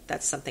 So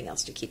that's something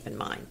else to keep in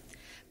mind.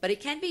 But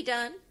it can be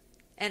done.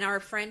 And our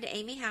friend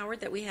Amy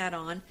Howard that we had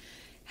on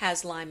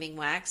has liming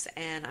wax,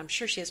 and I'm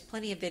sure she has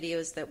plenty of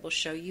videos that will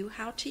show you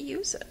how to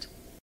use it.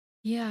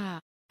 Yeah.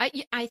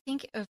 I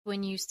think of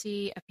when you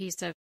see a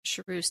piece of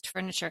cerused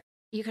furniture,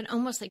 you can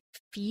almost like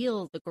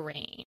feel the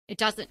grain. It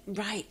doesn't,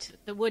 right.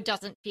 The wood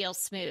doesn't feel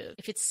smooth.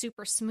 If it's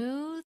super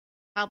smooth,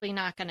 probably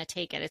not going to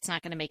take it. It's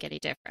not going to make any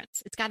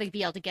difference. It's got to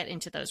be able to get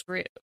into those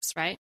grooves,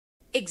 right?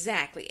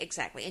 Exactly.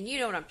 And you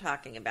know what I'm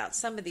talking about.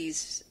 Some of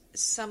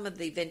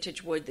the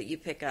vintage wood that you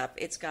pick up,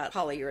 it's got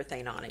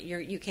polyurethane on it.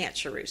 You can't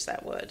ceruse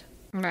that wood.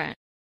 Right.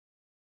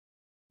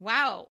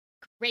 Wow.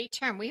 Great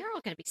term. We are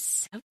all going to be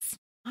so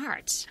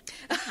smart.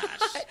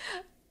 Gosh.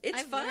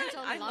 It's fun.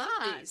 I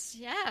love these.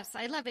 Yes,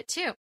 I love it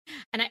too.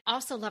 And I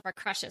also love our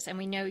crushes, and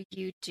we know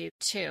you do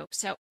too.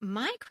 So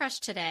my crush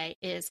today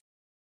is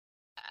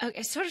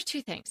sort of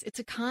two things. It's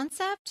a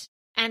concept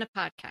and a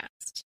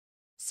podcast.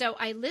 So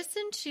I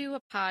listened to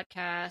a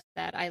podcast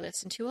that I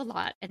listen to a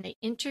lot, and they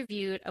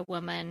interviewed a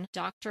woman,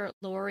 Dr.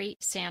 Lori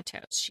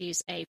Santos.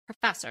 She's a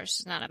professor.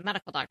 She's not a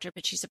medical doctor,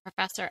 but she's a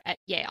professor at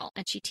Yale,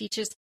 and she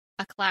teaches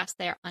a class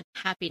there on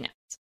happiness.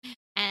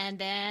 And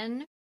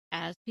then,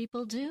 as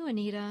people do,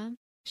 Anita,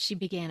 she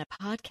began a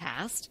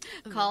podcast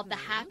called The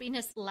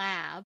Happiness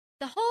Lab.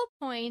 The whole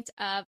point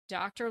of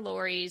Dr.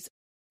 Lori's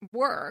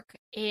work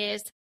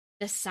is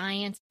the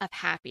science of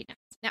happiness.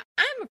 Now,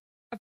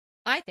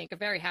 I think, a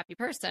very happy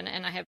person,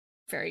 and I have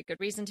very good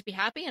reason to be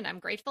happy, and I'm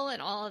grateful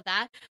and all of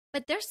that.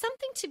 But there's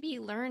something to be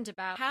learned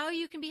about how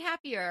you can be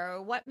happier,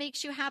 or what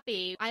makes you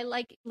happy. I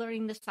like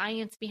learning the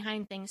science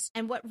behind things.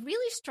 And what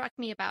really struck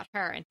me about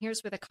her, and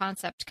here's where the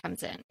concept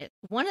comes in,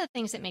 one of the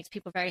things that makes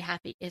people very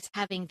happy is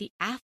having the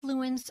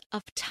affluence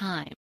of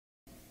time.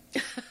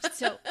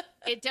 So,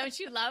 don't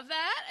you love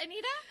that,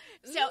 Anita?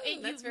 So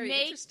that's very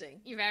interesting.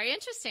 You're very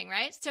interesting,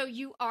 right? So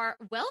you are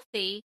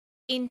wealthy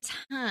in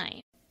time.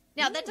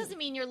 Now, that doesn't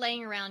mean you're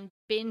laying around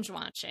binge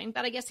watching,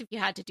 but I guess if you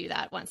had to do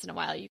that once in a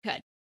while, you could.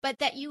 But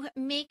that you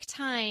make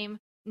time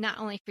not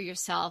only for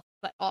yourself,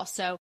 but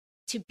also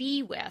to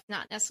be with,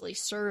 not necessarily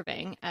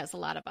serving, as a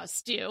lot of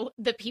us do,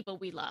 the people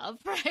we love,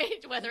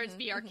 right? Whether it's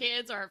be our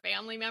kids or our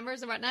family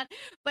members or whatnot,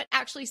 but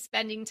actually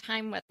spending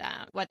time with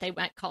them, what they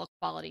might call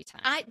quality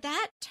time.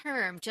 That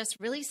term just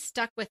really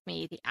stuck with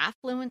me, the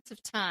affluence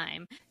of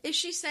time. Is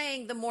she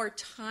saying the more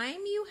time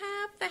you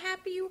have, the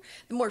happier you are?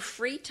 The more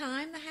free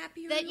time, the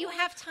happier that you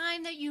have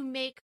time that you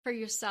make for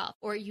yourself,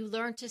 or you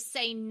learn to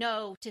say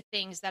no to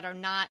things that are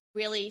not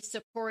really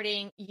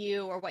supporting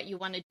you or what you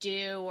want to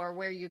do or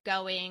where you're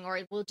going, or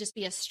it will just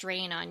be a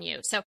strain on you.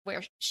 So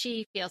where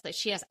she feels that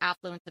she has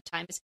affluence of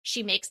time is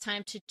she makes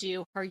time to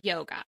do her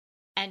yoga,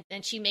 and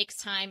then she makes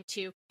time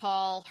to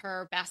call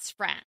her best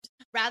friend,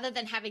 rather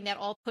than having that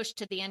all pushed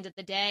to the end of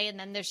the day and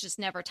then there's just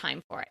never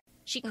time for it.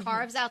 She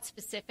carves out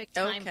specific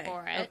time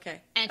for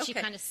it, and she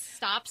kind of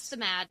stops the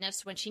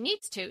madness when she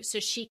needs to, so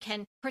she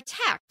can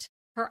protect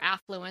her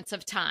affluence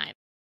of time.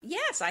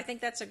 Yes, I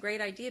think that's a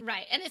great idea.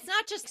 Right. And it's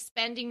not just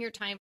spending your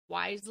time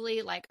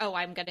wisely, like, oh,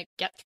 I'm going to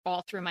get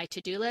all through my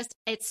to-do list.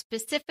 It's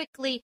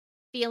specifically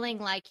feeling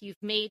like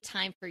you've made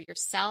time for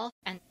yourself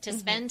and to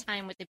spend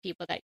time with the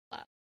people that you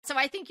love. So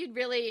I think you'd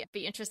really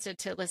be interested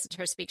to listen to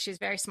her speak. She's a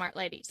very smart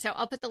lady. So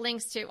I'll put the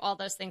links to all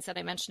those things that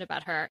I mentioned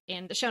about her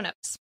in the show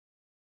notes.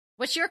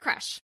 What's your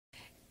crush?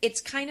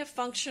 It's kind of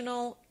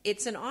functional.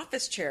 It's an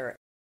office chair.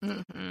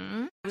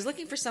 Mm-hmm. I was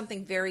looking for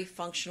something very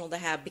functional to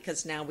have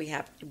because now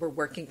we're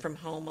working from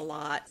home a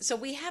lot. So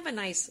we have a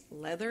nice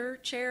leather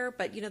chair,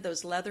 but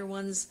those leather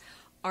ones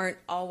aren't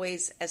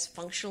always as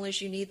functional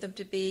as you need them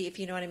to be, if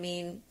you know what I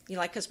mean.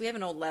 Like, because we have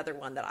an old leather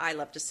one that I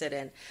love to sit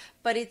in,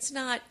 but it's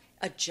not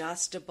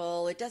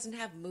adjustable. It doesn't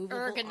have movable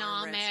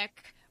ergonomic. armrests.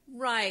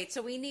 Right.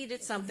 So we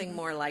needed something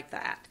more like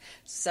that.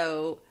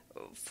 So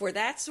for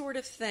that sort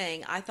of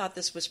thing, I thought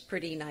this was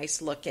pretty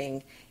nice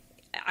looking.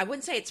 I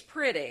wouldn't say it's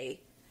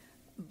pretty,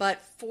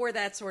 but for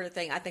that sort of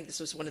thing, I think this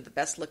was one of the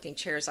best looking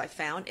chairs I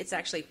found. It's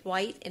actually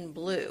white and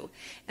blue,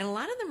 and a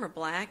lot of them are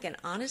black. And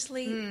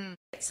honestly,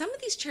 some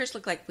of these chairs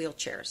look like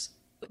wheelchairs.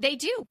 They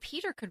do.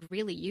 Peter could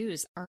really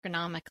use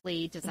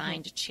ergonomically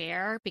designed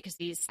chair because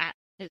he's at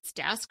his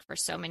desk for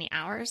so many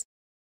hours.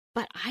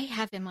 But I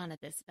have him on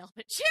this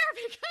velvet chair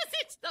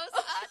because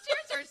those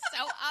chairs are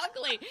so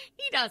ugly.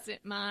 He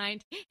doesn't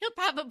mind. He'll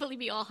probably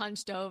be all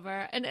hunched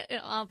over, and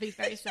I'll be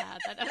very sad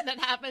that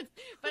happens.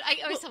 But I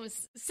always tell him,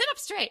 sit up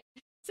straight.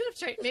 Sit up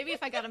straight. Maybe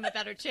if I got him a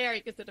better chair,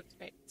 he could sit up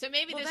straight. So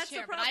maybe this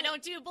chair, but I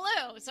don't do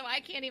blue, so I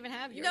can't even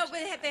have yours. No, but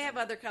they have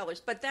other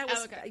colors. But that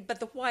was, but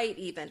the white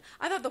even.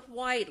 I thought the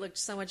white looked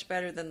so much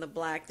better than the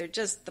black. They're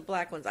just the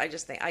black ones. I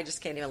just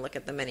can't even look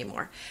at them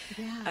anymore.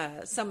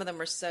 Yeah. Some of them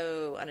are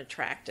so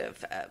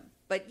unattractive.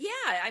 But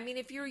yeah, I mean,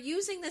 if you're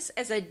using this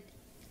as a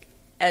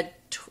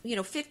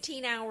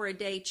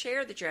 15-hour-a-day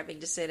chair that you're having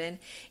to sit in,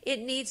 it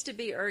needs to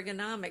be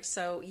ergonomic.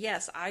 So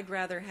yes, I'd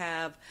rather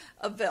have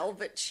a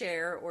velvet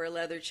chair or a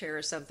leather chair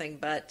or something.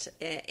 But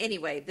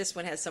anyway, this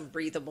one has some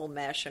breathable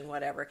mesh and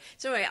whatever.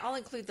 So anyway, I'll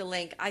include the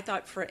link. I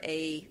thought for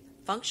a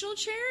functional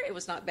chair, it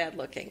was not bad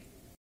looking.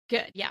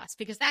 Good, yes,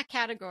 because that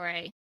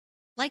category,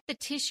 like the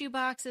tissue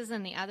boxes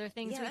and the other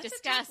things we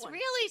discussed,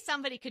 really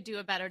somebody could do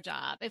a better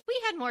job. If we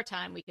had more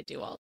time, we could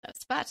do all of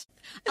this. But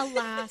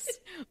alas,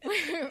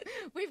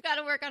 we've got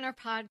to work on our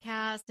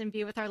podcast and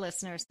be with our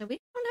listeners, so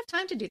we don't have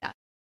time to do that.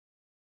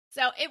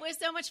 So it was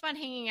so much fun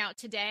hanging out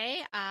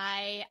today.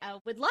 I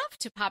would love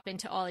to pop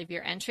into all of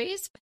your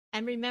entries.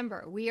 And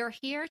remember, we are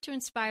here to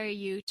inspire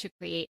you to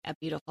create a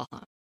beautiful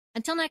home.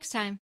 Until next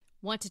time,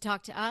 want to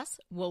talk to us?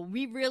 Well,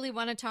 we really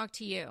want to talk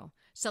to you.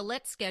 So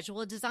let's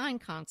schedule a design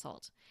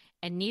consult.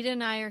 Anita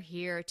and I are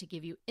here to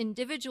give you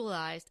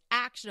individualized,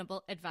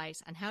 actionable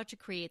advice on how to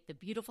create the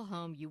beautiful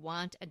home you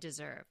want and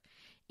deserve.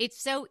 It's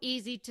so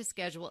easy to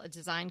schedule a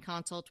design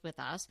consult with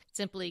us.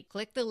 Simply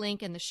click the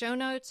link in the show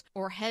notes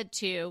or head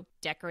to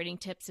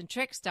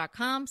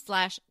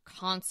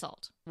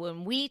decoratingtipsandtricks.com/consult.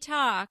 When we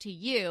talk to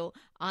you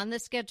on the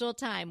scheduled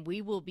time,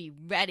 we will be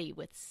ready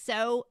with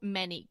so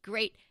many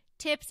great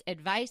tips,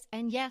 advice,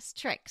 and yes,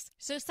 tricks.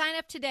 So sign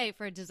up today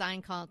for a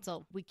design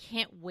consult. We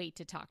can't wait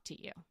to talk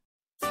to you.